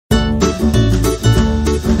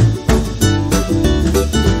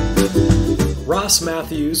Ross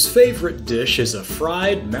Mathews' favorite dish is a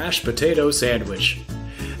fried mashed potato sandwich.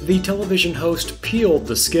 The television host peeled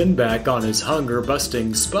the skin back on his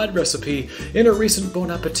hunger-busting spud recipe in a recent Bon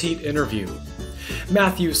Appetit interview.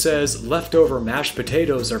 Mathews says leftover mashed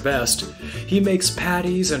potatoes are best. He makes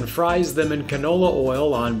patties and fries them in canola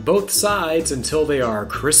oil on both sides until they are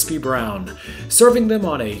crispy brown, serving them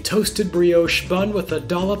on a toasted brioche bun with a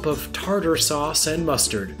dollop of tartar sauce and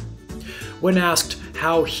mustard. When asked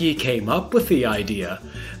how he came up with the idea,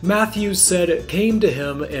 Mathews said it came to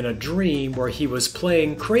him in a dream where he was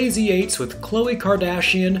playing Crazy Eights with Khloe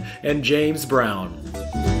Kardashian and James Brown.